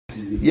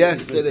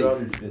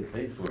Yesterday.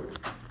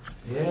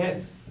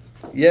 Yes.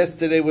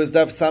 Yesterday was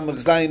Daf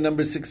Samach Zayin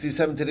number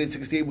 67. Today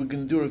 68. We're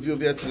going to do a review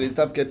of yesterday's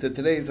Daf. Get to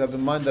today's. Have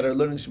in mind that our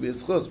learning should be a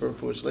schos for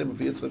Shleima,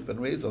 for Yitzchak ben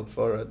Rezel,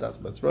 for Das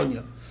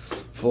Basronia,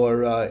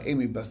 for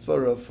Amy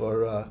Basvora,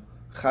 for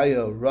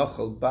Chaya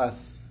Rachel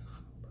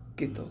Bas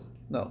Gittin.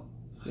 No,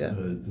 yeah,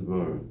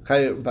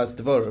 Chaya Bas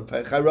Devora,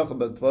 Chaya Rachel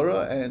Bas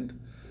Devora, and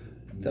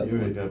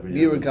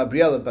Mira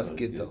Gabriela Bas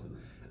Gittin,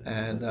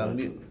 and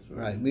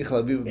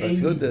Michal Aviva Bas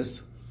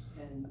Yudas.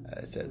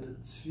 I said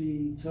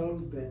Tzvi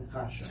Tov ben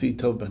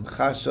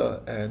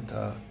Chasha and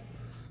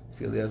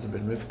Tzvi Eliezer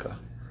ben Rivka.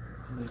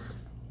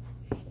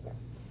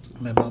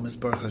 My mom is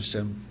Baruch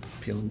Hashem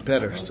feeling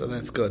better, so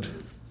that's good.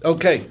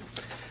 Okay,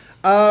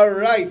 all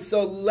right.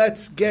 So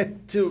let's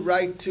get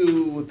right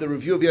to the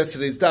review of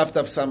yesterday's Daf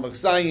Samach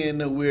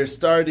Zayin. We're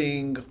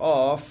starting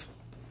off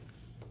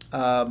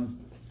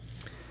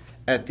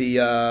at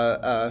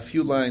the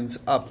few lines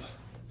up.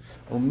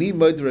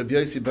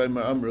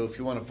 If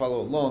you want to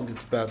follow along,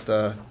 it's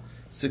about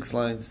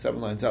 7 lines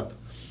up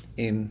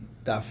in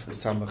Daf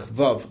Samach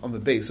Vav on the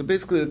base. So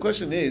basically the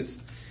question is,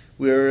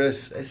 we're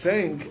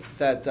saying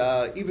that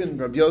even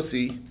Rabbi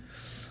Yossi,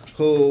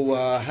 who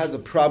has a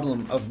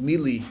problem of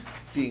mili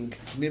being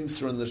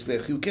mimser in the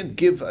shliach, you can't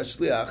give a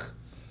shliach,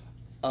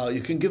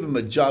 you can give him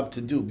a job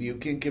to do, but you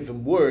can't give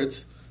him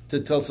words to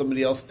tell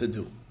somebody else to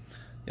do.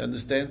 You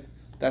understand?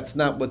 That's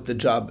not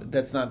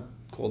that's not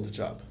called a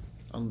job.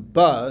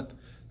 But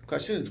the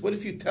question is, what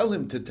if you tell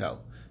him to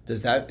tell?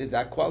 Is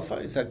that qualify?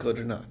 Is that good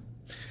or not?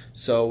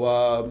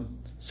 So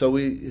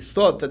we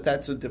thought that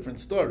that's a different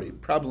story.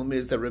 Problem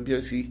is that Rabbi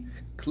Yossi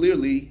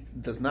clearly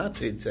does not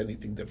say it's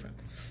anything different.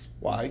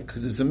 Why?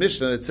 Because there's a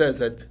Mishnah that says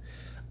that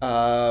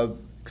Ksav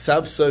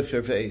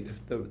Sofer Ve'ed,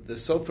 the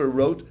Sofer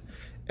wrote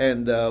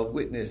and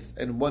witness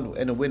and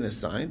a witness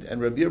signed,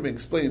 and Rabbi Yirmiyah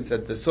explains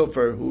that the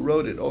Sofer who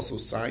wrote it also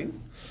signed,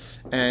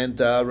 and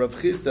Rav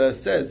Sheshes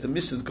says the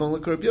Mishnah is going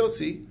like Rabbi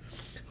Yossi,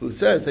 who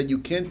says that you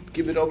can't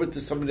give it over to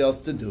somebody else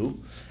to do,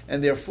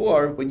 and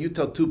therefore, when you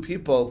tell two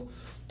people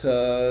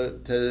to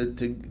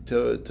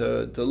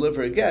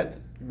deliver a get,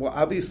 well,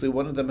 obviously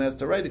one of them has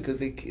to write it because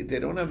they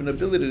don't have an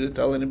ability to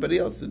tell anybody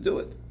else to do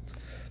it.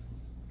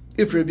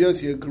 If Rabbi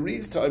Yossi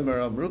agrees to Omer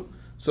Amru,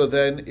 so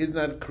then isn't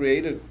that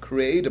create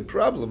a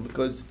problem?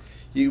 Because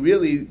he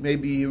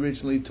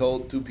originally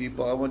told two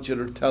people, I want you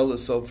to tell the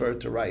sofer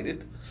to write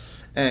it,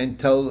 and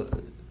tell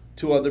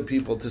two other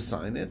people to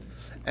sign it,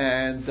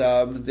 and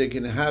they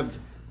can have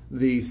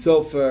the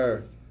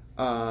sofer,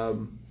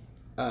 going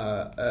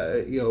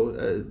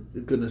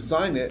to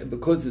sign it,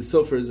 because the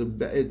sofer is the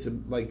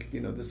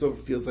sofer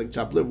feels like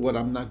chopped liver. What,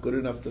 I'm not good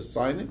enough to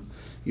sign it?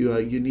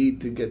 You need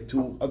to get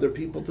two other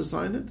people to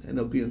sign it, and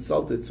he'll be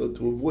insulted. So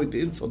to avoid the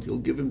insult, you'll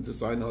give him to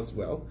sign as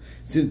well,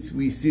 since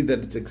we see that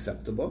it's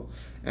acceptable,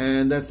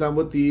 and that's not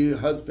what the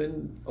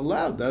husband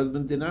allowed. The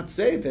husband did not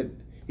say that.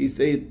 He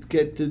said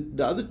get the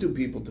other two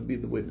people to be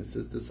the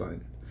witnesses to sign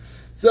it.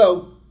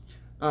 So,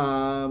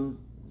 the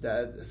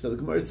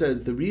Gemara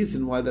says the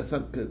reason why that's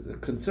not a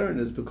concern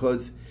is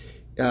because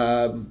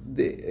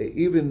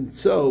even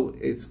so,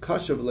 it's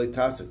kosher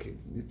v'leitasake.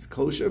 It's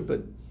kosher,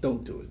 but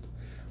don't do it.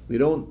 We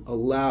don't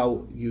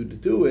allow you to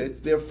do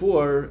it.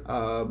 Therefore,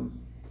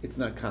 it's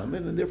not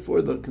common, and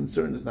therefore the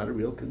concern is not a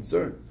real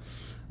concern.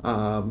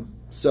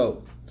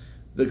 So,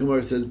 the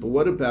Gemara says, but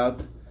what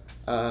about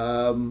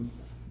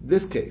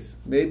this case?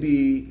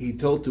 Maybe he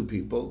told two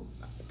people,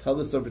 tell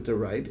the sofer to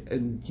write,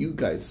 and you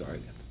guys sign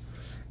it.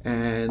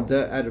 And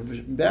out of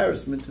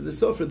embarrassment to the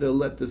sofer, they'll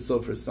let the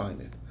sofer sign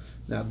it.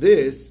 Now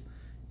this,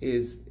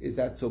 is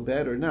that so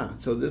bad or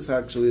not? So this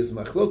actually is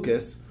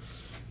machlokes.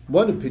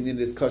 One opinion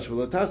is kasher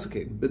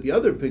v'lo, but the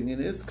other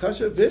opinion is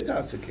kasher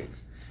v'tasaking.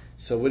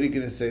 So what are you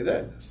going to say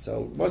then?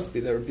 So it must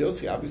be that Rabbi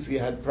Yossi obviously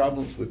had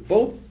problems with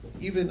both.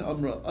 Even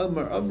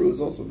Amru is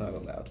also not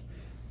allowed.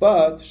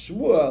 But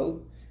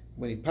Shmuel,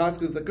 when he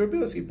paskins like Rabbi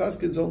Yossi, he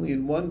paskins only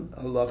in one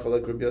halacha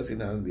like Rabbi Yossi,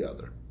 not in the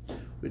other.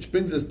 Which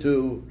brings us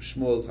to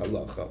Shmuel's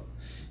halacha.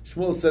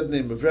 Shmuel said in the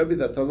name of Rebbe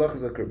that the halacha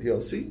is like Rabbi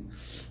Yossi,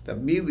 that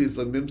mili is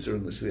lemimser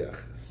in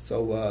l'shliach.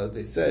 So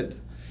they said,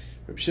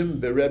 Reb Shimon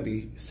ben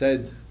Rebbe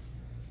said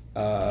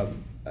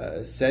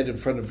in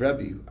front of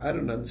Rebbe, I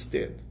don't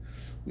understand.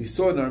 We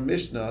saw in our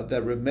Mishnah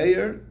that Reb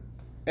Meir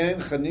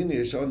and Chanina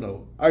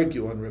Yeshono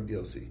argue on Rabbi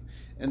Yossi,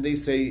 and they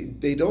say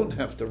they don't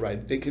have to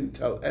write. They can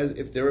tell, as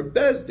if they're a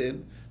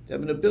bezdin, they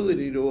have an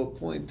ability to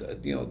appoint,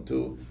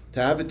 to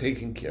have it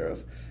taken care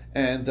of,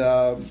 and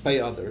by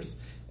others,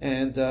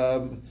 and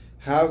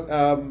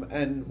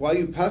and why are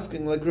you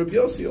pasking like Rabbi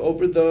Yossi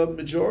over the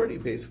majority,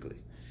 basically?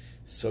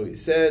 So he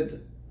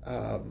said,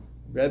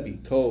 Rebbe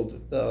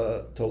told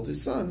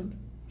his son,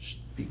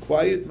 be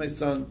quiet, my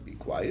son, be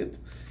quiet.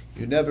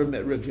 You never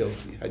met Rabbi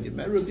Yossi. Had you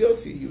met Rabbi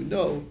Yossi, you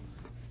know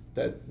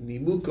that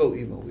nimuko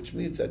imo, which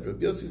means that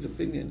Rabbi Yossi's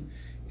opinion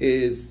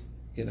is,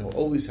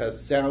 always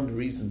has sound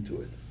reason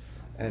to it.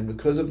 And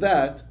because of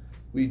that,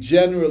 we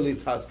generally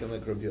paskin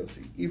like Rabbi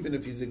Yossi, even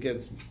if he's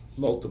against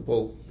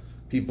multiple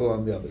people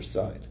on the other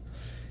side.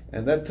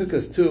 And that took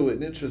us to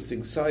an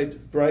interesting side,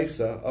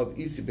 Brisa of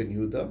Isi ben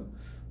Yehuda,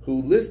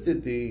 who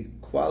listed the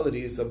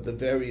qualities of the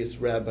various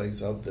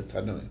rabbis of the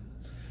Tanoim.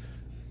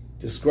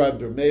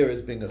 Described Rav Meir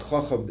as being a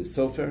chacham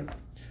b'sofer,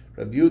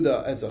 Rabbi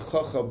Yehuda as a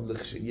chacham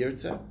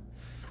l'chsheyirtze.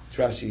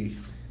 Rashi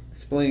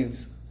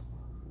explains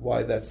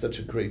why that's such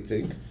a great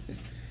thing.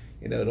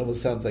 It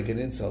almost sounds like an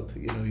insult.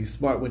 He's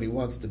smart when he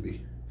wants to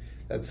be.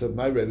 That's what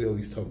my Rebbe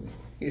always told me.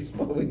 He's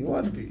smart when you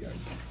want to be.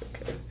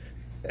 Okay.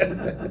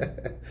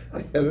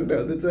 I don't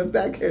know. That's a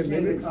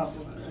backhanded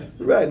compliment.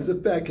 Right, it's a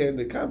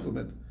backhanded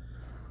compliment.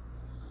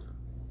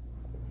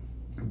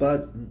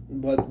 But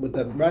what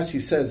the Rashi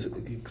says,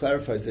 he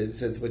clarifies it. He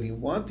says when he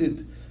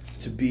wanted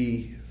to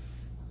be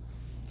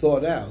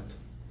thought out,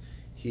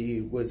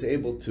 he was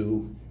able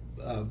to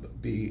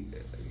be,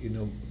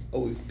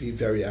 always be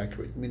very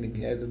accurate. Meaning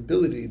he had an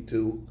ability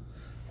to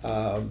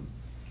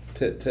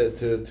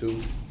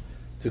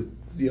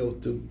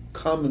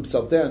calm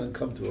himself down and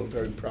come to a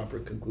very proper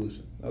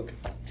conclusion. Okay.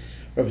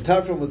 Rabbi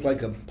Tarfon was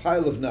like a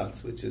pile of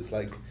nuts, which is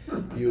like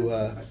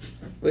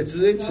which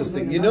is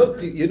interesting. You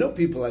know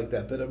people like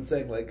that, but I'm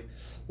saying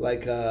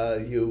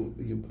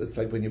it's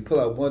like when you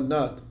pull out one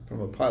nut from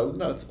a pile of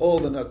nuts, all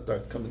the nuts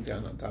starts coming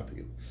down on top of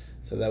you.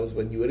 So that was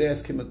when you would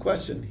ask him a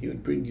question, he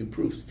would bring you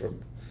proofs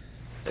from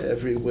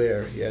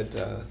everywhere. He had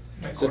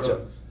such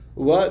a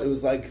what? It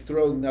was like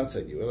throwing nuts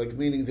at you,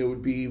 meaning there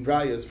would be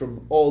rayas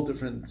from all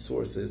different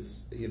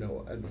sources, in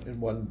all at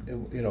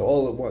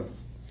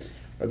once.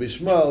 Rabbi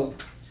Shmuel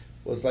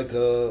was like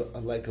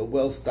a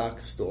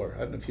well-stocked store.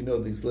 I don't know if you know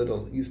these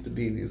used to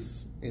be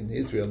these in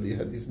Israel. They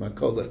had these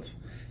makolets,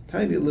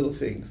 tiny little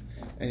things,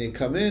 and you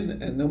come in,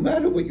 and no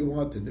matter what you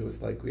wanted, there was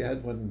we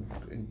had one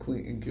in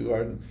Kew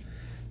Gardens,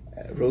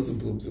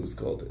 Rosenblum's it was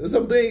called. It was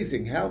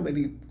amazing how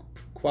many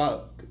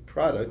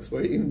products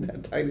were in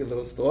that tiny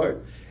little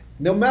store.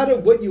 No matter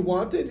what you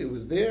wanted, it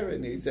was there,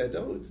 and he said,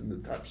 "Oh, it's in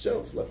the top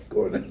shelf, left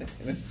corner," and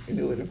he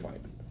knew where to find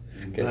it.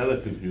 Okay. Without a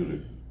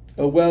computer.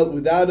 Oh well,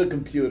 without a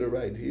computer,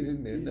 right? He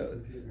didn't know.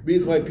 The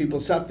reason why people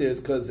shopped there is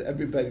because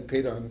everybody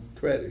paid on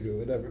credit or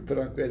whatever. Put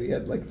on credit, he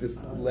had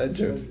this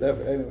ledger,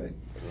 whatever. Anyway.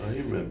 Oh, I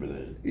remember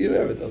that. You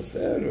remember those?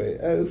 Anyway,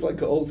 it was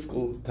like an old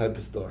school type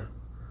of store.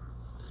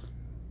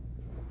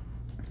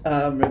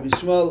 Rabbi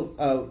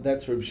Shmuel,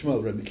 that's Rabbi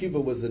Shmuel. Rabbi Kiva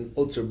was an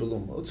Otzer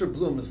Blum. Otzer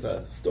Blum is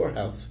a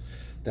storehouse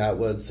that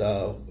was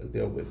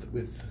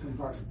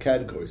with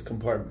categories,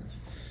 compartments.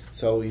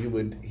 So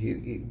when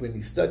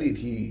he studied,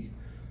 he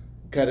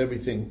got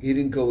everything. He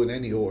didn't go in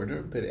any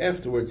order, but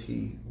afterwards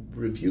he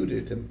reviewed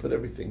it and put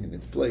everything in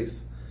its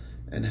place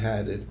and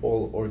had it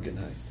all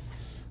organized.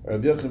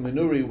 Rabbi Yochanan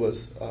Menuri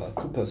was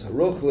Kupas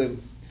Harochlim.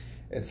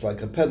 It's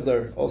like a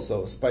peddler,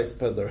 also a spice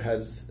peddler,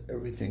 has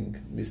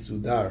everything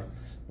misudar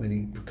when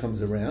he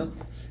comes around.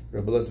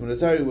 Rabbi Elazar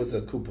Azari was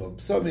a Kupa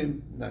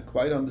Psamim, not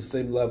quite on the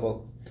same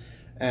level.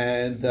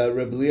 And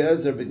Rabbi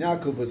Eliezer ben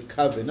Yaakov was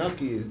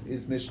Kavenaki,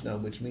 his Mishnah,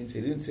 which means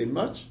he didn't say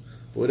much,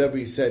 but whatever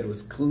he said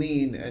was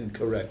clean and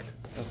correct.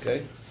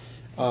 Okay?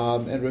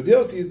 And Rabbi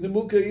Yossi is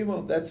Nemuka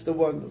Imo, that's the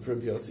one of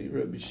Rabbi Yossi.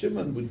 Rabbi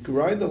Shimon would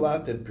grind a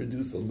lot and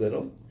produce a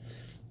little.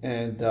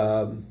 And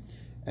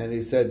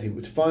he said he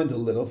would find a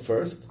little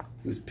first.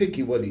 He was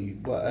picky what he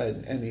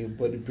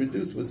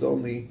produced was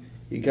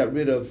he got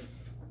rid of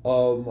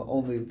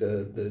only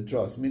the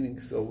dross, meaning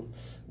so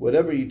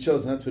whatever he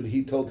chose, and that's what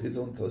he told his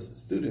own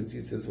students.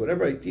 He says,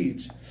 whatever I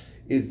teach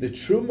is the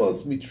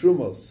trumos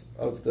mitrumos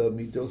of the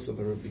midos of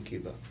Rabbi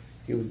Kiva.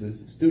 He was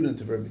a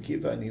student of Rabbi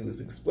Kiva, and he was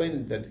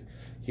explaining that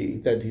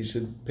he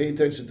should pay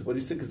attention to what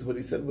he said, because what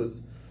he said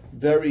was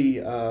very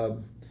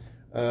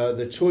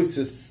the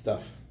choicest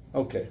stuff.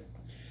 Okay.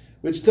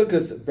 Which took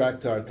us back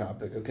to our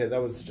topic. Okay,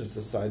 that was just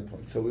a side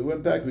point. So we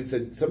went back, we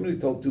said, somebody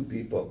told two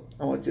people,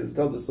 I want you to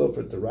tell the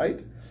sofer to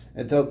write,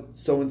 and tell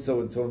so-and-so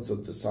and so-and-so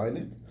to sign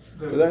it.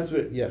 So that's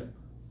where, yeah.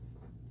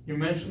 You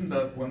mentioned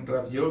that when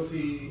Rav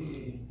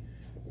Yossi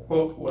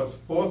was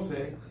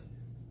posek,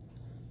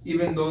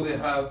 even though they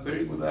have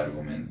very good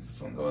arguments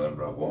from the other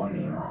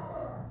Rabbonim,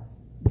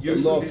 the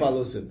law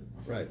follows him,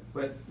 right.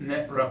 But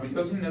Rav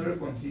Yossi never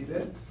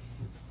conceded.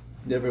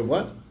 Never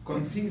what?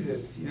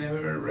 Conceded. He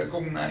never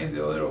recognized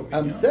the other opinion.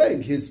 I'm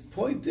saying his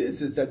point is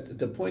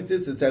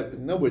that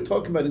no, we're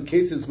talking about in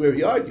cases where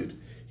he argued.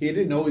 He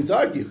didn't always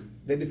argue.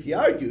 Then if he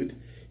argued,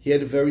 he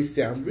had a very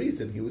sound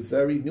reason. He was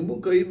very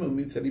nimukoimu,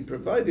 means that he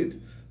provided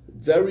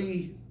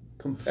very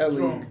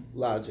compelling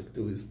logic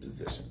to his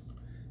position.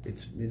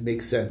 It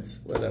makes sense,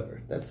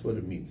 whatever. That's what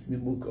it means.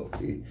 Nimuko.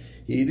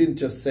 He didn't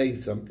just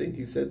say something.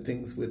 He said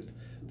things with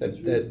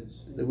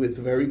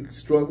very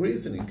strong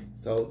reasoning.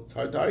 So it's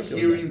hard to argue.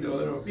 Hearing the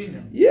other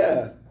opinion.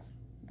 Yeah.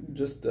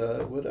 Just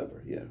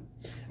whatever, yeah.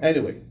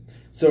 Anyway,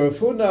 so Rav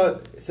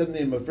Huna said in the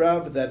name of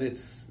Rav that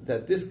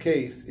this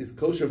case is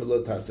kosher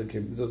v'lo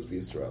tasakim zos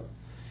b'Yisrael.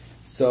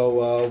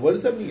 So what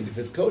does that mean? If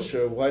it's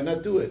kosher, why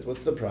not do it?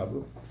 What's the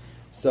problem?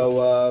 So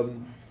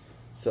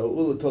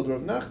Ula told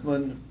Rav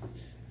Nachman.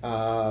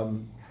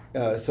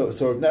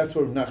 So that's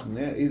what Rav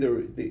Nachman. Either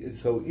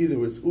it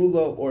was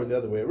Ula or the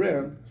other way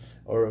around,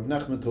 or Rav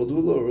Nachman told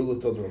Ula or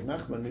Ula told Rav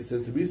Nachman. He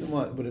says the reason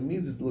why what it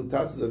means is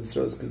l'tasas of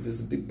Yisrael is because there's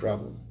a big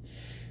problem.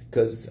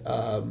 Because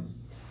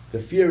The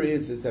fear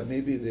is that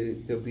maybe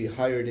they'll be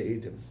hired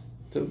Eidim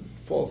to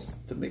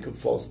make a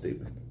false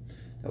statement.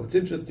 Now, what's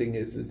interesting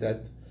is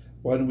that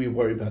why don't we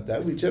worry about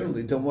that? We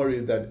generally don't worry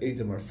that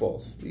Eidim are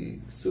false.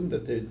 We assume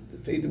that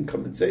if Eidim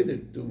come and say they're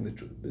doing the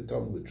truth, they're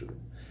telling the truth.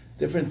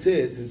 Difference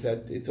is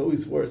that it's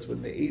always worse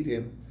when the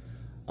Eidim.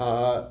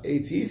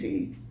 It's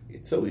easy.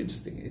 It's so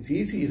interesting. It's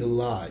easy to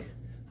lie,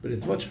 but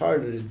it's much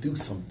harder to do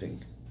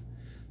something.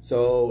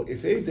 So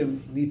if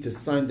Eidim need to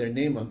sign their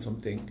name on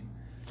something,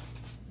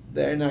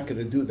 they're not going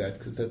to do that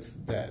because that's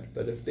bad.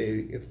 But if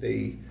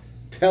they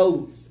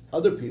tell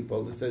other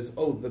people, it says,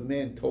 "Oh, the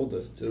man told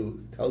us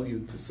to tell you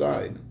to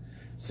sign,"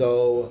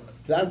 so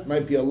that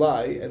might be a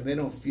lie, and they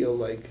don't feel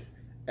like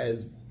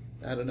as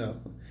I don't know.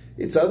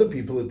 It's other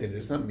people who did it.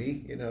 It's not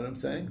me. You know what I'm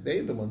saying?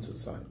 They're the ones who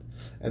signed,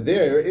 and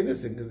they're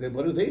innocent because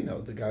what do they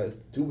know? The guy,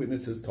 two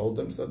witnesses told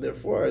them, so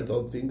therefore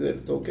they'll think that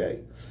it's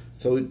okay.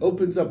 So it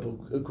opens up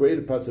a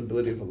greater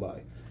possibility of a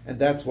lie, and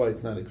that's why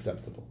it's not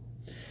acceptable.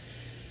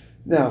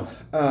 Now,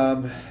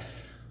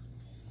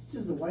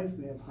 says the wife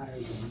may have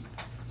hired him.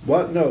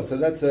 what? No, so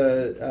that's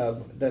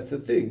the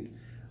thing.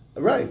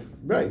 Right.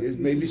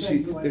 Maybe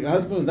the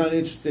husband was not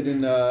interested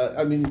in.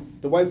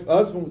 The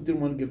husband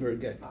didn't want to give her a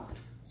get,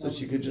 so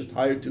she could just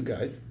hire two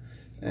guys.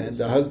 And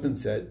the husband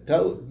said,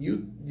 "Tell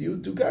you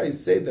two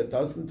guys say that the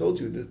husband told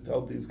you to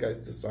tell these guys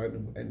to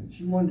sign." And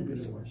she wanted to be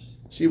divorced.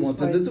 She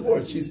wanted the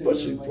divorce. She's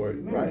pushing for it.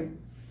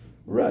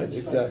 Right.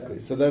 Exactly.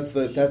 So that's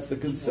the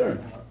concern.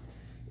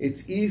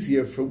 It's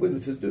easier for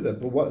witnesses to do that.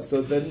 But what?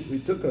 So then we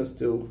took us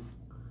to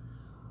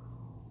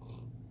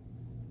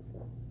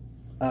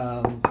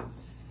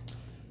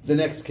the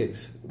next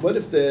case. What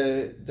if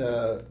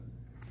the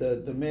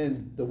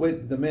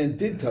man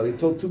did tell? He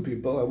told two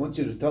people, "I want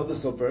you to tell the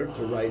sofer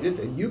to write it,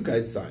 and you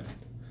guys sign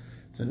it."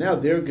 So now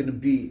they're going to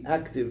be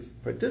active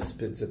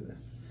participants in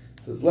this.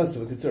 So it's less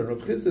of a concern.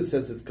 Rav Sheshes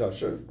says it's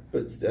kosher,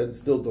 but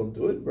still don't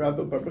do it.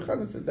 Rabbi Bar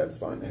Chana said that's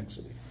fine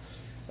actually.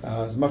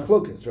 It's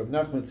machlokas. Rav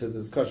Nachman says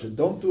it's kosher,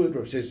 don't do it.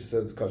 Rav Sheshes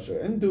says it's kosher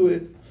and do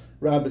it.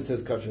 Rabbi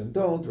says kosher and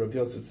don't. Rav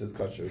Yosef says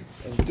kosher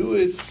and do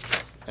it.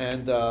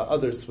 And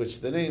others switch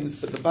the names.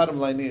 But the bottom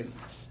line is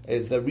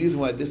the reason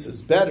why this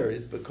is better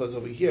is because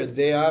over here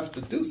they have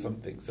to do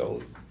something.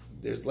 So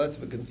there's less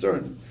of a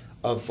concern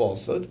of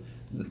falsehood.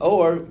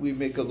 Or we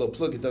make a low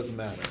plug, it doesn't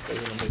matter. They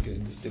don't make any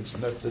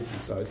distinction. That's the two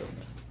sides on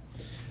that.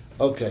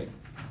 Okay,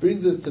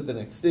 brings us to the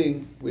next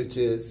thing, which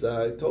is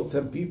I told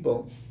 10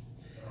 people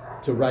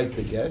to write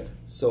the get.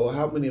 So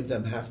how many of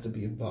them have to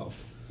be involved?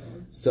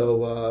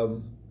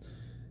 So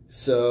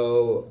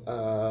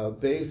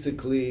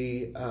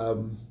basically,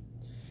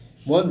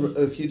 one,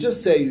 if you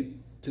just say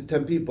to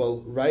 10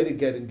 people, write a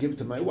get and give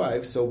to my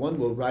wife, so one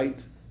will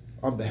write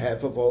on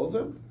behalf of all of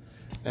them,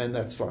 and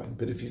that's fine.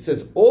 But if he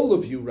says all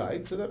of you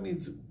write, so that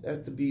means it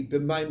has to be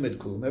b'may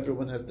midkulim.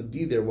 Everyone has to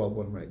be there while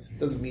one writes. It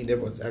doesn't mean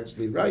everyone's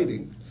actually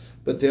writing,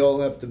 but they all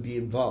have to be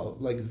involved,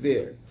 like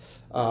there.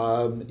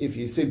 If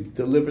you say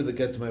deliver the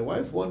get to my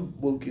wife, one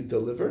will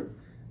deliver,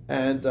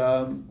 and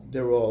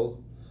they're all,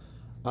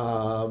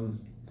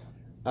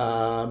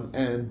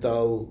 and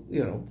they'll,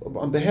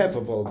 on behalf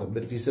of all of them.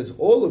 But if he says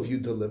all of you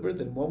deliver,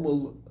 then one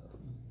will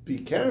be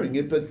carrying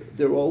it, but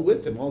they're all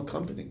with him, all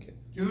accompanying him.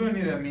 You don't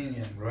need a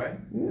minion, right?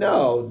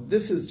 No,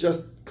 this is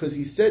just because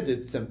he said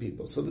it to 10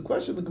 people. So the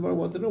question the Gemara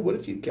wanted to know, what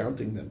if you're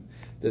counting them?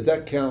 Does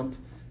that count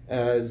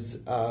as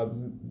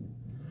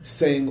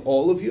saying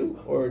all of you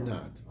or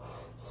not?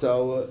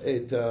 So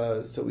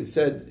we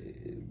said,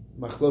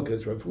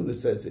 Machlokas, Rav Huna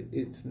says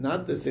it's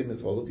not the same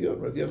as all of you.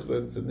 And Rav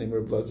Yochanan said, name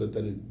Rav Lazar,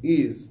 that it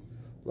is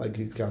like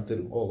he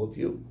counted all of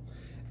you.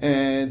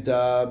 And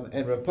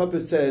Rav Papa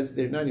says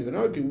they're not even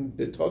arguing,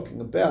 they're talking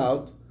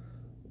about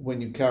when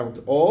you count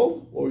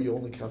all, or you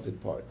only counted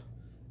part.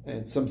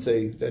 And some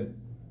say that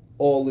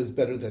all is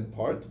better than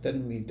part. That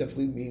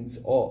definitely means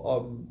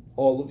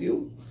all of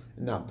you,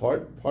 not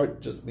part. Part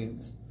just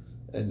means,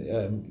 and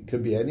it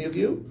could be any of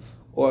you.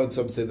 Or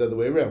some say the other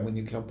way around. When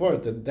you count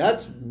part, then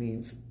that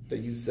means that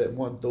you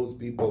want those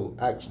people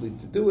actually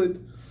to do it.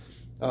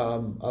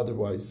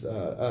 Otherwise,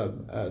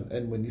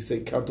 and when you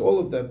say count all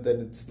of them, then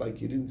it's like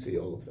you didn't say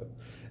all of them.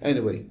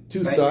 Anyway,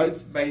 two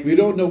sides. We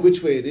don't know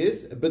which way it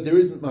is, but there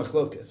isn't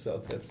machloka,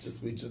 so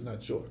we're just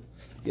not sure.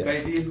 Yeah.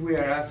 By this, we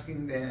are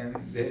asking them,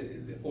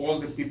 all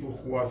the people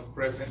who was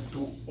present,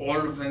 to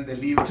all of them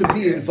deliver to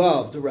be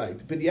involved,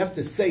 right? But you have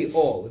to say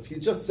all. If you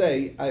just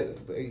say,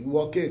 you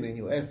walk in and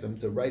you ask them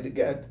to write a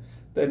get,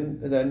 then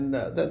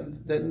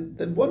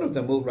one of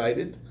them will write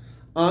it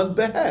on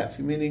behalf,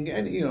 meaning,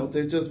 and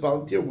they just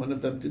volunteer one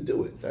of them to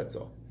do it. That's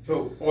all.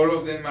 So all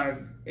of them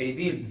are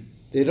 18.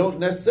 They don't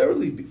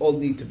necessarily all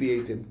need to be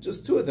 18.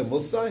 Just two of them will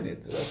sign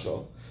it. That's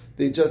all.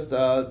 They just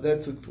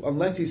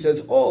unless he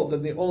says all,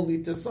 then they all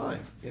need to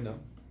sign.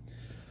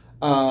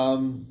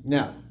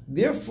 Now,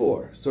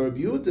 therefore, so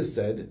Rabbi Yehuda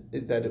said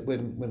that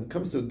when it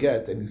comes to a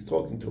get and he's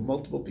talking to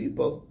multiple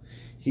people,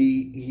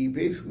 he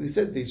basically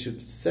said they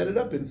should set it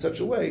up in such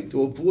a way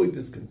to avoid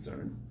this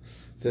concern.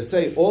 To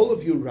say all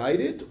of you write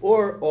it,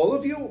 or all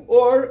of you,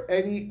 or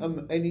any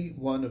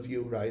one of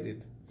you write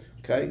it.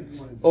 Okay,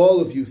 all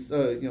of you,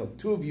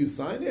 two of you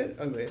sign it.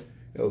 I mean,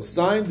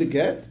 sign the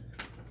get.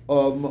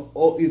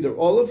 Either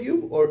all of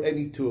you or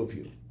any two of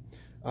you.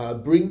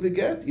 Bring the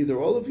get, either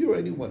all of you or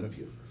any one of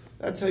you.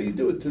 That's how you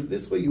do it.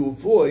 This way you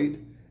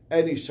avoid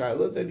any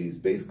shiloh, that he's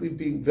basically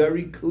being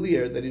very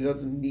clear that he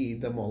doesn't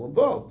need them all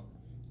involved.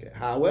 Okay.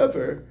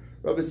 However,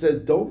 Rabbi says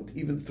don't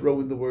even throw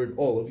in the word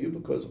all of you,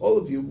 because all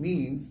of you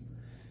means,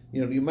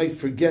 you might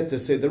forget to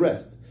say the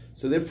rest.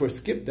 So therefore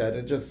skip that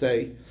and just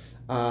say,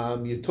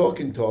 you're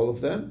talking to all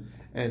of them,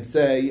 and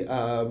say,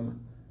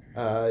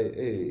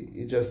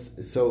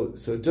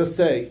 just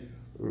say,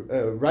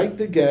 write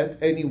the get,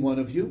 any one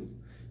of you,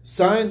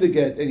 sign the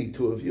get, any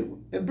two of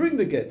you, and bring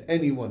the get,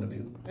 any one of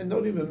you, and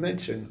don't even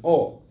mention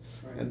all.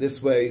 Right. And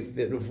this way,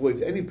 it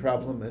avoids any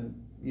problem, and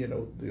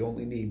they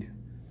only need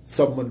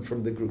someone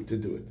from the group to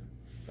do it.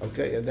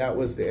 Okay, and that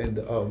was the end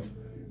of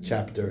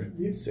chapter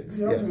 6.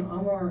 Yeah.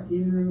 Amar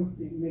Imru,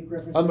 you make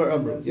reference Amar to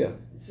Amru, yeah.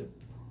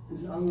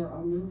 Is Amar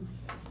Amru?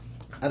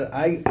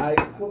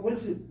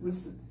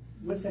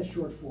 What's that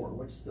short for?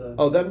 What's the?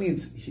 Oh, that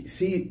means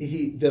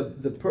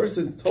the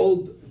person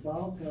told The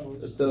Baal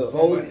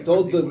tells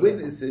told the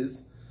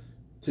witnesses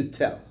to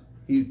tell.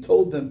 He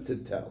told them to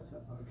tell.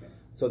 Okay.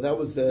 So that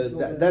was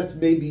that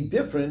may be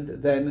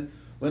different than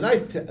when I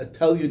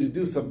tell you to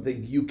do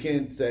something. You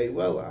can't say,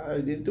 "Well,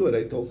 I didn't do it.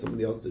 I told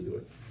somebody else to do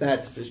it."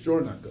 That's for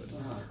sure not good.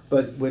 Uh-huh.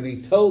 But when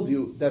he told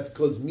you, that's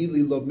because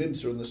mili lo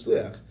mimser and the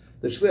shliach.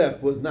 The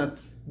shliach was not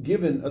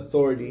given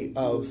authority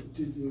of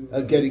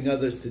getting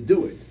others to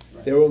do it.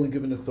 Right. They were only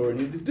given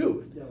authority to do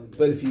it. Delegate.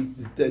 But if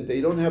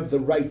they don't have the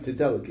right to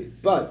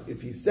delegate. But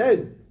if he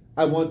said,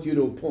 "I want you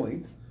to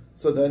appoint,"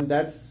 so then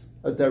that's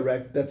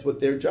that's what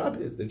their job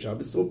is. Their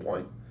job is to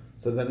appoint.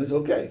 So then it's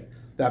okay.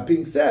 That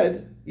being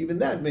said, even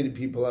that many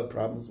people have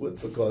problems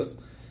with, because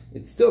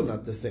it's still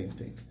not the same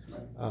thing.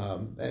 Right.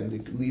 And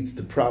it leads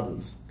to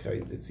problems.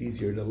 Okay, it's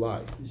easier to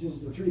lie.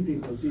 Since the three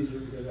people, it's easier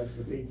because that's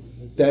the big.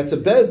 That's a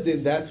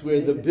bezdin. That's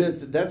where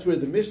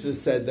the Mishnah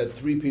said that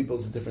three people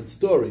is a different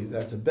story.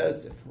 That's a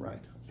bezdin,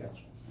 right?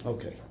 Gotcha.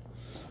 Okay,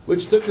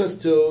 which took us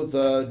to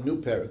the new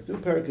parak. New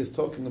parak is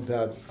talking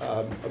about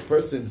a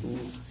person who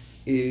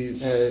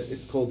is.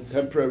 It's called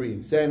temporary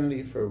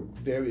insanity for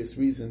various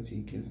reasons.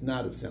 He is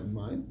not of sound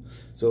mind.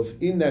 So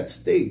if in that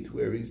state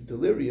where he's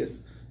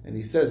delirious and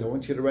he says, "I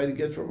want you to write a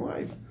get for my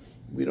wife,"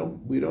 we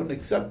don't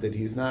accept it.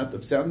 He's not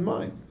of sound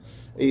mind.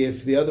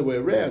 If the other way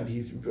around,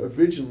 he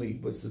originally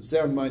was of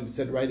sound mind and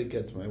said, "Write a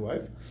get to my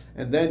wife,"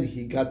 and then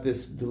he got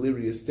this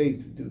delirious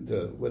state due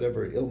to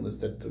whatever illness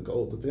that took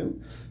hold of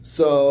him.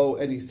 So,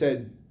 and he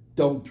said,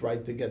 "Don't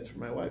write the get for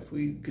my wife."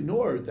 We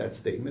ignore that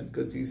statement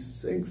because he's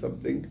saying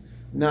something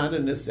not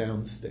in a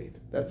sound state.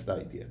 That's the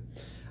idea.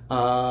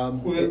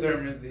 Who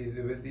determines the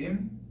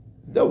Bedim?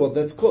 No, well,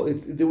 that's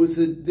called.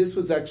 This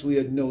was actually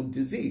a known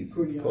disease.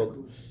 It's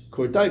called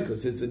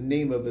Cordycus. Is the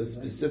name of a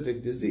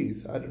specific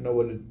disease. I don't know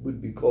what it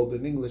would be called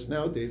in English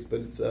nowadays,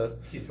 but it's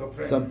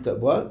some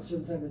type of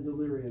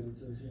delirium. It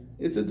says here.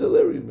 It's a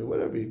delirium or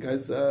whatever. You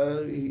guys,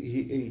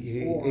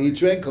 he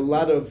drank a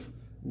lot of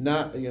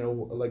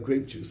like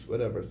grape juice,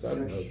 whatever. So I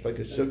don't know. It's like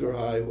a sugar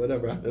high,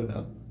 whatever. I don't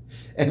know.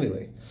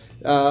 Anyway,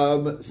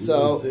 so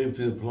the same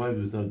thing applies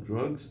without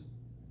drugs.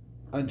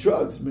 On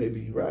drugs,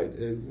 maybe, right?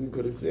 A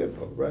good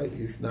example, right?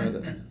 He's not.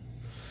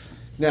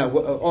 Now,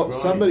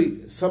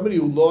 somebody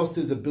who lost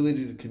his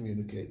ability to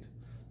communicate,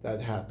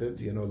 that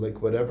happens,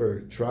 like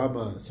whatever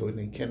trauma, so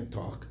they can't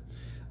talk.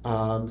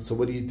 So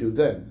what do you do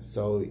then?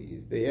 So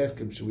they ask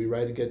him, "Should we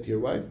write a get to your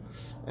wife?"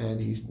 And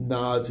he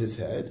nods his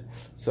head.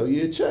 So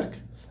you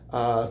check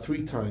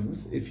 3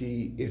 times.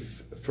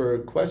 If for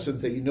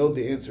questions that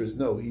the answer is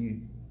no, he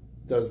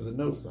does the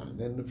no sign,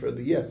 and for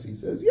the yes, he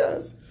says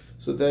yes.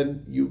 So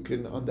then you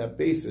can, on that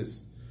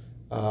basis,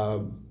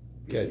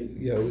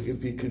 it'd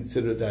be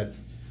considered that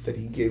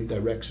he gave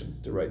direction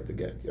to write the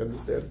get. You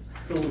understand?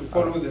 So we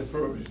follow the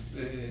first.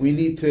 We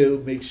need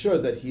to make sure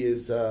that he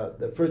is.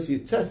 That first, you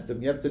test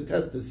him. You have to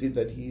test to see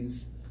that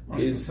his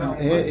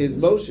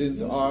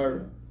motions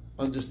are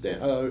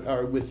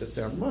with the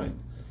sound mind.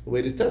 The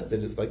way to test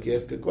it is like you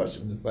ask a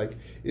question. It's like,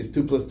 is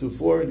 2 + 2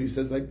 4? And he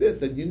says like this.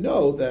 Then you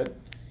know that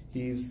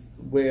he's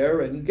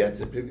where and he gets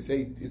it. But if you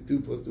say is 2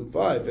 + 2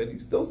 5 and he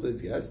still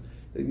says yes,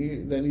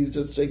 then he's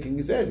just shaking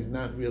his head. He's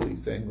not really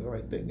saying the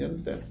right thing. You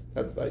understand?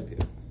 That's the idea.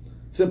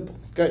 Simple.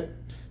 Okay.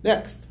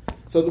 Next.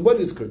 So what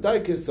is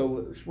Cordycus?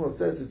 So Shmuel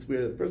says it's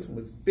where the person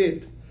was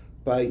bit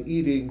by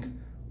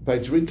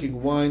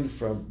drinking wine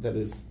that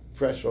is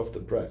fresh off the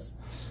press.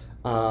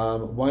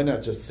 Why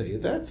not just say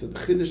that? So the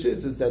chiddush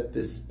is that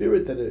the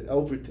spirit that it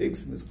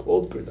overtakes him is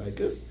called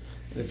Cordycus.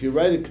 And if you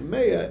write a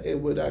kameya, it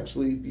would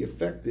actually be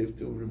effective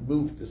to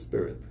remove the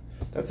spirit.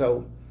 That's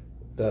how,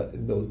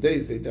 in those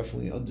days, they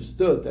definitely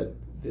understood that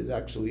there's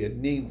actually a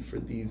name for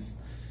these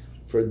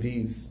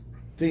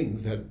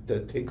things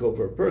that take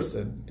over a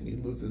person, and he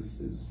loses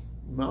his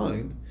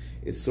mind.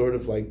 It's sort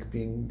of like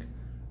being,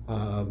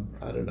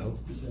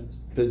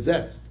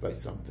 possessed by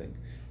something.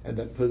 And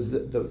that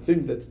the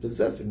thing that's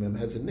possessing them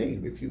has a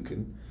name. If you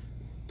can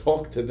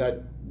talk to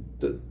that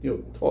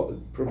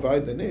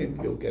provide the name,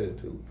 you'll get it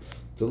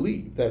to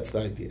leave. That's the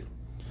idea.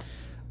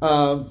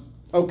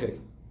 Okay,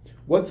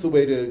 what's the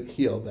way to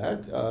heal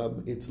that?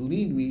 It's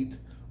lean meat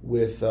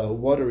with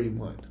watery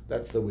wine.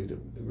 That's the way to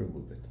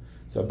remove it.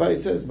 So Abai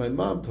says, my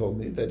mom told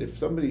me that if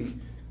somebody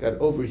got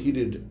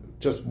overheated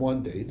just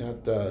one day,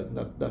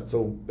 not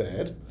so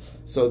bad,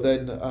 so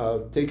then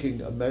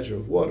taking a measure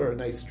of water, a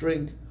nice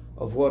drink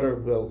of water,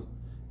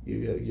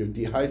 you're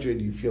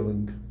dehydrated, you're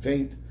feeling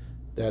faint,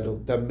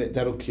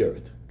 that'll cure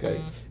it. Okay,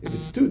 if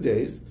it's 2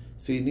 days,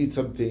 so you need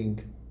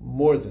something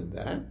more than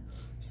that.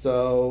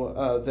 So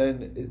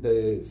then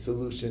the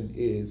solution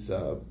is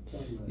the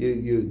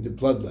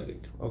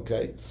bloodletting.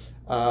 Okay,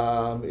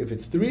 if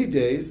it's 3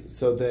 days,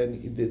 so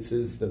then this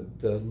is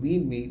the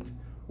lean meat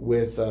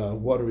with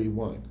watery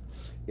wine.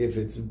 If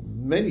it's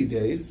many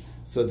days,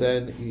 so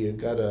then you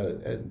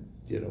gotta,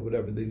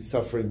 whatever they're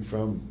suffering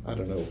from, I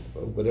don't know,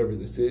 whatever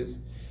this is,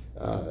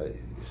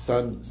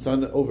 sun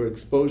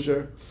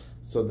overexposure.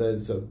 So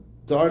there's a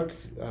dark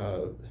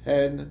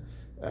hen,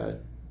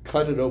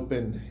 cut it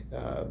open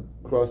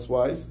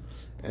crosswise,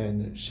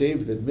 and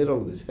shave the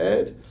middle of his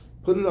head,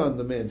 put it on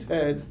the man's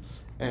head,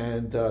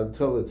 and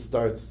until it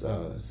starts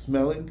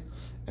smelling,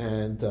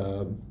 and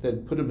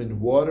then put him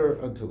in water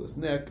until his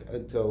neck,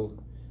 until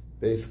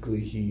basically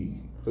he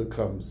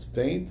becomes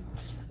faint,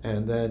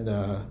 and then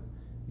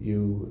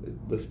you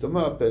lift him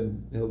up,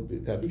 and he'll be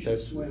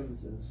that's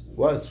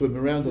swim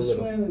around a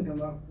little, swim and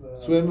come up,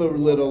 swim a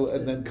little,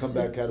 and then come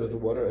back out of the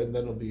water, and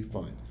then he'll be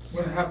fine.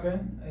 What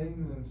happened? I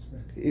didn't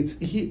understand.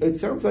 It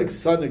sounds like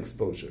sun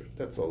exposure.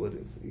 That's all it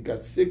is. He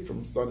got sick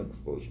from sun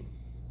exposure.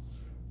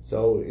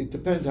 So it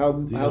depends how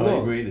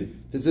long.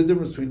 There's a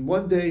difference between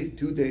 1 day,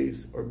 2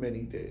 days, or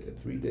many days,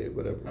 3 days,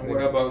 whatever. And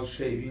what about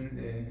shaving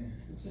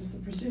It's just the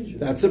procedure.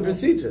 That's the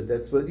procedure.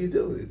 That's what you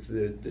do. It's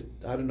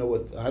I don't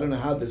know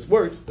how this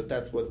works, but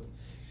that's what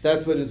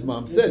his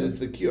mom said is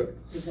the cure.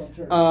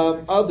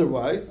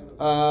 Otherwise,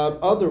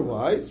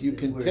 you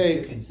can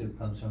take. Chicken soup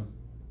comes from.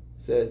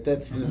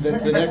 That's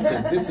the next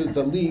thing. This is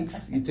the leeks.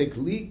 You take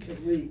leek,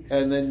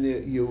 and then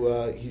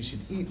he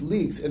should eat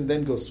leeks and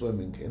then go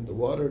swimming in the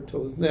water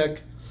till his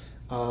neck,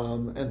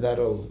 and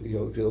that'll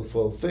he'll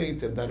fall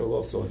faint, and that'll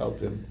also help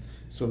him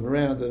swim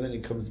around, and then he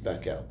comes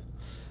back out.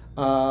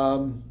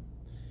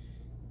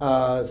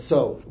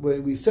 So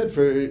we said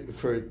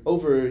for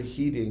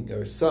overheating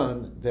or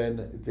sun,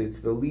 then it's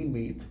the lean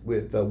meat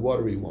with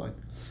watery wine,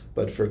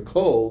 but for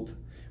cold,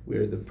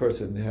 where the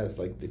person has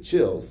like the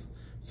chills.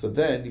 So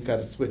then you got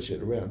to switch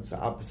it around. It's the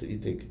opposite. You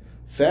take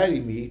fatty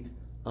meat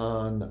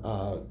on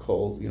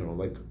coals,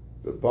 like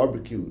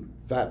barbecued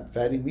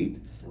fatty meat,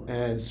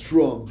 and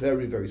strong,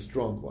 very, very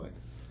strong wine.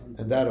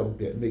 And that'll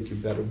make you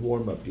better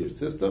warm up your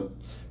system.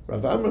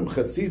 Rav Amram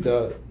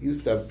Chasida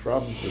used to have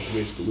problems with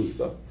Reish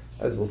Galusa.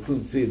 As we'll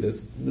soon see,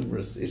 there's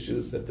numerous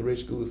issues that the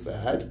Reish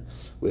Galusa had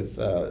with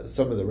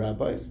some of the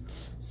rabbis.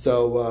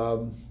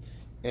 So,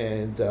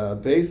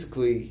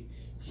 basically,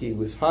 he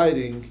was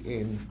hiding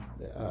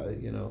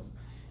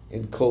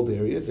in cold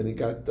areas, and he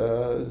got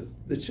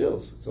the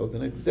chills. So the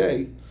next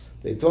day,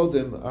 they told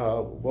him,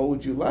 "What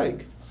would you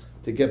like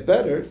to get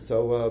better?"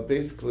 So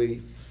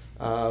basically,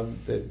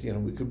 that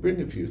we could bring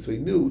it for you. So he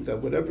knew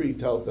that whatever he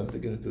tells them, they're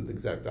going to do the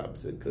exact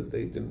opposite because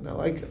they didn't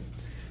like him.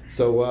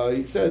 So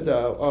he said,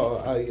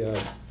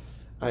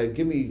 I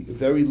give me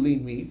very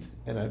lean meat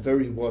and a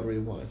very watery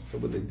wine. So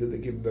what they do, they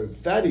give him very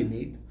fatty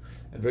meat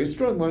and very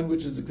strong wine,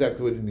 which is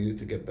exactly what he needed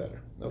to get better.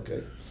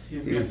 Okay.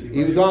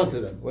 He was on to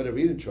them, whatever.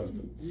 He didn't trust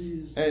them.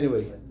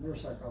 Anyway.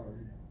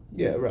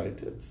 Yeah, right.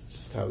 It's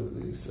just how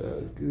these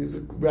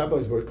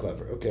rabbis were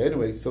clever. Okay,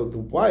 anyway, so the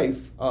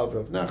wife of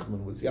Rav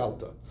Nachman was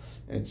Yalta,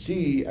 and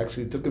she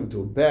actually took him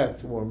to a bath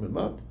to warm him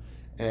up,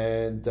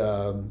 and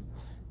the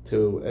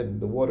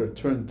water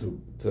turned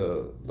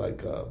to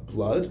like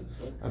blood.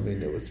 I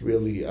mean, it was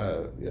really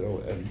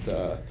and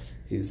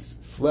his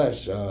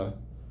flesh.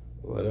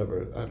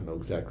 Whatever, I don't know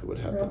exactly what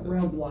happened.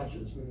 Round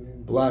blotches.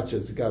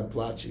 Blotches, it got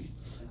blotchy.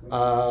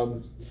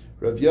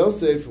 Rav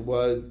Yosef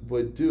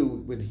would do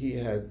when he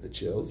has the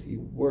chills. He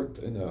worked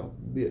in a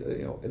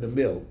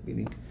mill,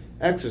 meaning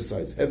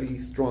exercise,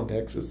 heavy, strong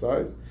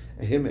exercise.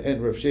 And him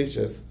and Rav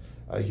Sheshes,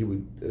 he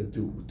would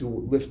do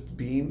lift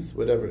beams,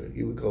 whatever.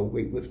 He would go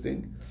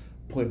weightlifting.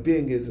 Point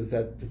being is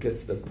that it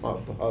gets the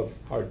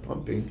heart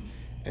pumping,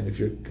 and if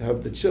you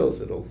have the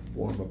chills, it'll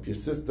warm up your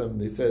system.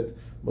 They said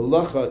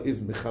malacha is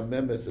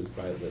mechamemes, is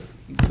by the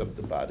heats up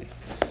the body.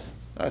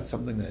 That's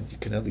something that you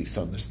can at least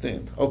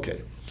understand.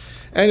 Okay.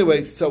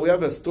 Anyway, so we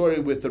have a story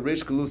with the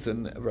Reish Galusa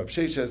and Rav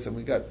Sheshes, and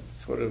we got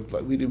sort of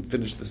like, we didn't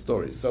finish the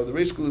story. So the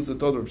Reish Galusa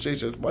told Rav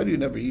Sheshes, "Why do you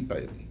never eat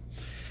by me?"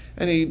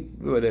 And he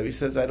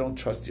says, "I don't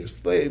trust your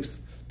slaves.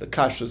 The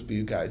kashrus for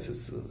you guys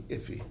is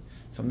iffy,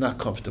 so I'm not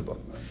comfortable."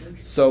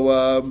 So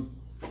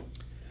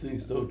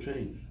things don't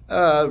change.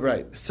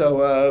 Right.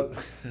 So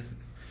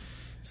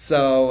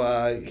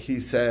he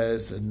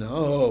says,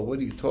 "No, what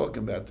are you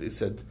talking about?" He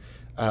said.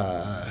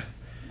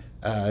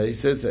 He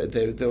says that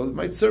they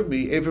might serve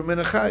me Ever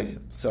Menachai.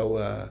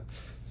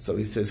 So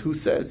he says, "Who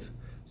says?"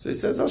 So he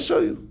says, "I'll show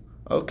you.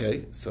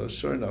 Okay, so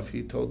sure enough,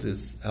 he told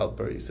his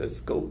helper, he says,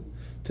 go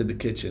to the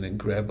kitchen and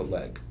grab a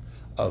leg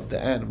of the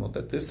animal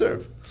that they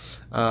serve.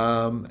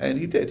 And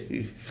he did.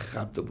 He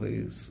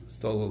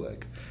stole a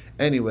leg.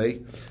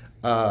 Anyway,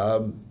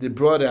 they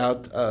brought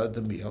out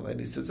the meal, and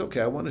he says,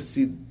 okay, I want to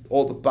see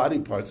all the body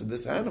parts of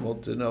this animal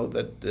to know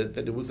that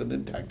it was an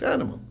intact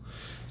animal.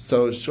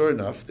 So sure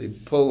enough, they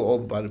pull all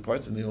the body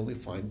parts, and they only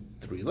find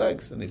 3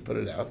 legs, and they put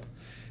it out.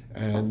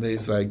 And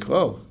he's like,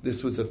 "Whoa,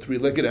 this was a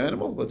 3-legged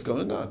animal. What's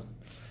going on?"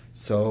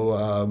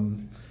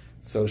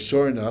 So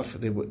sure enough,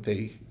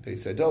 they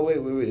said, "Oh wait,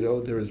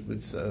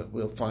 oh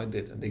we'll find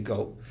it." And they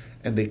go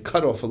and they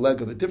cut off a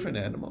leg of a different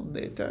animal and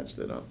they attached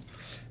it on.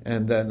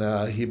 And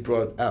then he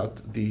brought out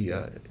he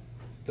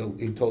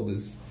told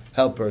his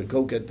helper,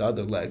 "Go get the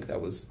other leg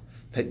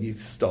that you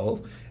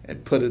stole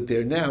and put it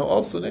there now,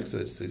 also next to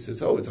it." So he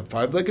says, "Oh, it's a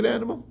 5-legged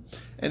animal."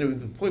 Anyway,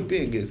 the point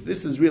being is,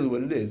 this is really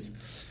what it is.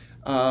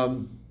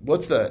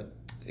 What's the,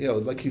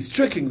 like he's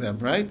tricking them,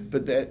 right?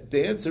 But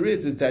the answer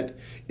is that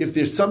if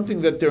there's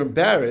something that they're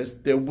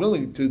embarrassed, they're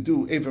willing to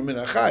do Ever Min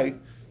Achai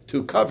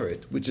to cover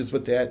it, which is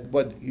what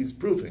he's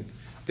proving.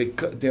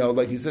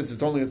 Like he says,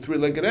 it's only a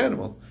 3-legged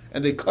animal,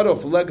 and they cut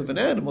off a leg of an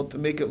animal to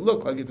make it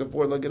look like it's a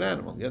 4-legged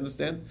animal. You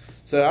understand?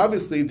 So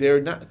obviously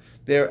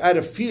they're out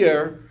of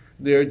fear.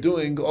 They're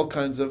doing all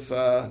kinds of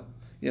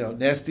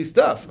nasty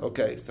stuff.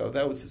 Okay, so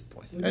that was his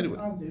point. So anyway,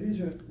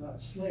 these are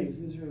not slaves;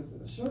 these are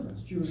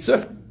servants. Jewish.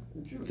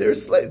 They're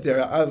slaves.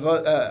 They're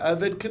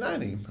Aved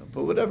Kananim,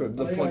 but whatever.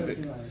 The point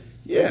being,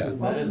 yeah.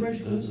 Why would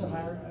Reish Galusa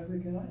hire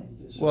Aved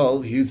Kananim?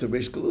 Well, he's a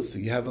Reish Galusa.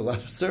 You have a lot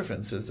of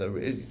servants. It's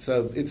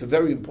a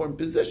very important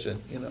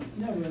position. No,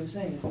 but I'm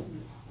saying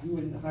you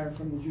wouldn't hire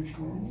from the Jewish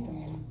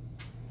community.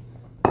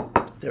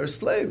 They're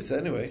slaves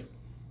anyway.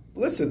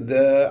 Listen,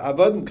 the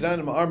Avadim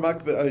Kananim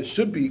are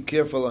should be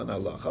careful on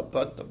halacha,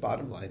 but the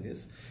bottom line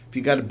is, if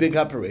you got a big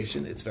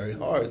operation, it's very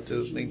hard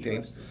to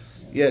maintain.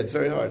 Yeah, it's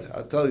very hard.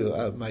 I'll tell you,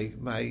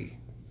 my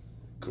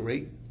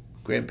great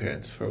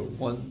grandparents, for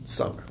one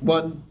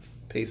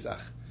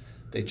Pesach,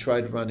 they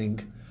tried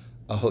running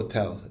a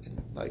hotel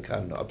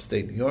in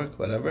upstate New York,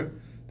 whatever.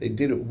 They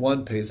did it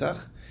one Pesach,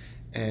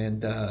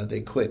 and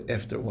they quit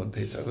after one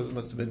Pesach. It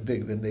must have been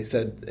big. And they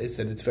said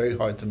it's very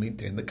hard to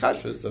maintain the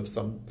kashrus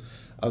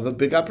of a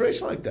big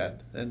operation like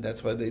that, and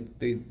that's why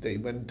they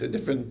went to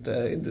different.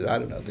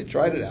 They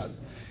tried it out.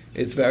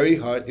 It's very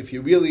hard if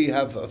you really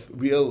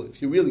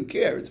if you really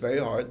care. It's very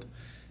hard,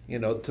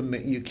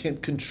 you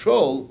can't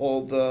control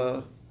all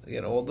the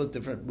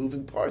different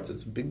moving parts.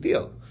 It's a big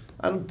deal.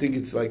 I don't think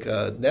it's like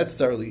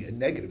necessarily a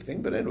negative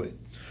thing, but anyway.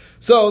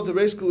 So the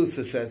Reish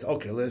Galusa says,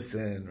 okay,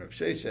 listen, Rav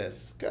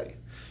Sheshes, okay,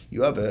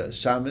 you have a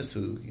shamus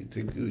who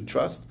you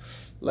trust.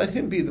 Let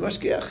him be the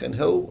mashgiach, and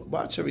he'll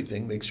watch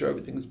everything, make sure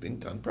everything's being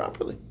done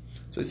properly.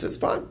 So he says,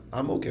 fine,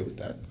 I'm okay with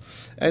that.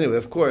 Anyway,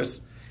 of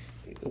course,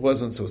 it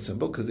wasn't so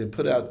simple, because they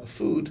put out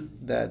food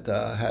that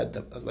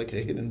had like a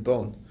hidden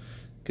bone.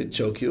 Could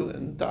choke you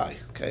and die.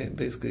 Okay,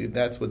 basically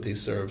that's what they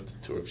served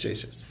to Rav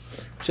Sheshes.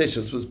 Rav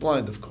Sheshes was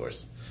blind, of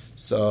course.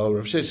 So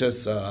Rav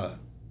Sheshes,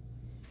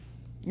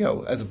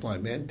 as a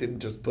blind man, didn't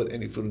just put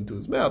any food into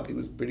his mouth. He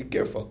was pretty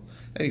careful.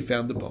 And he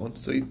found the bone,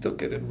 so he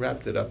took it and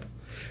wrapped it up.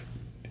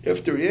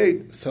 After he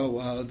ate,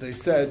 so they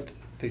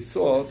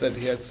saw that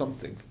he had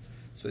something.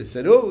 So they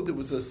said, oh, there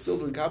was a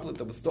silver goblet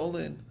that was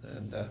stolen.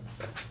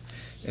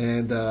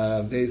 And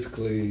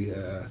basically,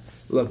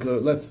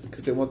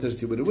 because they wanted to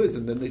see what it was.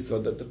 And then they saw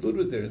that the food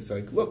was there. It's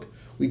like, look,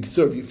 we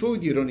serve you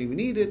food, you don't even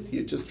eat it.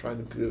 You're just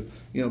trying to,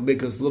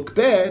 make us look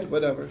bad,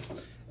 whatever.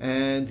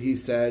 And he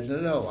said,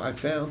 no, I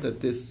found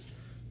that this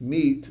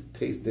meat I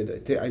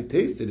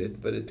tasted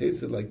it, but it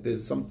tasted like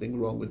there's something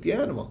wrong with the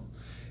animal.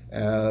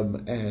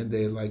 And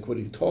they're like, what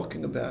are you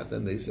talking about?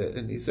 And he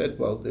said,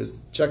 well, there's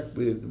check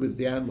with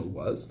the animal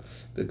was,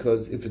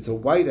 because if it's a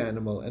white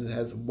animal and it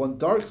has one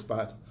dark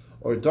spot,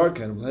 or a dark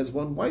animal has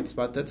one white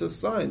spot, that's a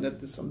sign that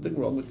there's something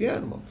wrong with the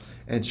animal.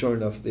 And sure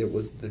enough, there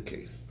was the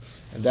case.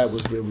 And that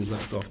was where we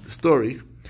left off the story.